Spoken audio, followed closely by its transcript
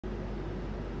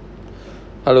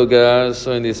Hello guys,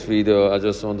 so in this video I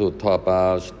just want to talk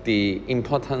about the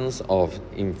importance of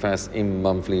invest in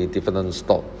monthly dividend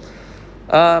stock.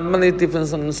 Many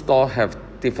dividend stock have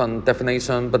different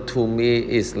definition, but to me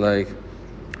it's like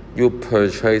you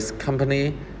purchase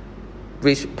company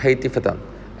which pay dividend,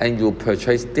 and you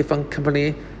purchase different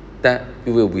company that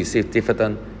you will receive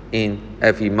dividend in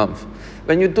every month.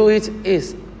 When you do it,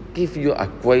 it gives you a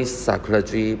great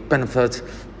psychology benefit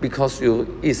because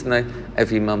it's like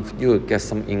every month you will get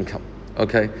some income.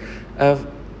 Okay,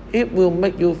 it will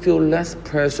make you feel less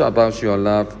pressure about your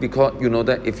life because you know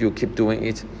that if you keep doing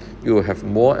it, you will have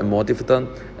more and more dividend,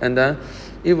 and then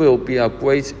it will be a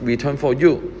great return for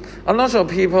you. A lot of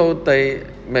people, they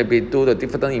maybe do the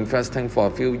dividend investing for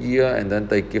a few years and then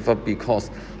they give up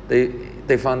because they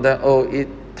find that it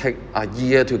takes a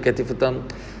year to get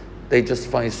dividend. They just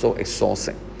find it so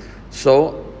exhausting.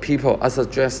 So people, I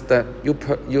suggest that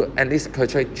you at least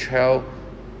purchase 12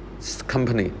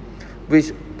 company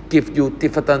which give you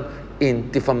dividend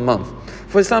in different months.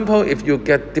 For example, if you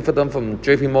get dividend from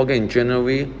JP Morgan in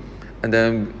January, and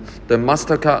then the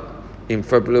MasterCard in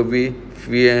February,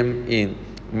 3M in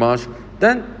March,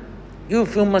 then you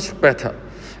feel much better.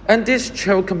 And this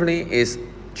 12 company is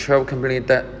 12 company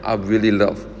that I really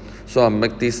love. So I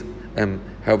make this and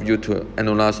help you to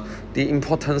analyze the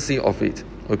importance of it.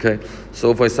 Okay,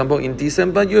 so for example, in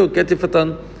December, you'll get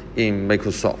dividend in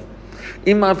Microsoft.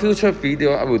 In my future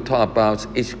video, I will talk about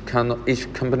each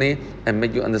company and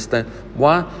make you understand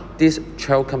why this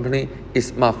 12 company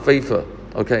is my favorite.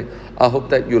 Okay, I hope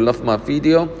that you love my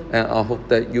video, and I hope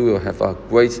that you will have a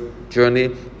great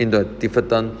journey in the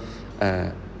dividend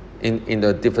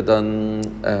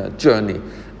journey,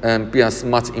 and be a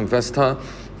smart investor.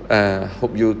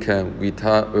 Hope you can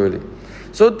retire early.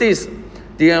 So this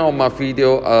the end of my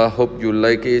video. I hope you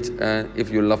like it, and if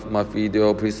you love my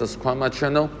video, please subscribe my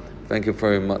channel. Thank you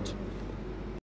very much.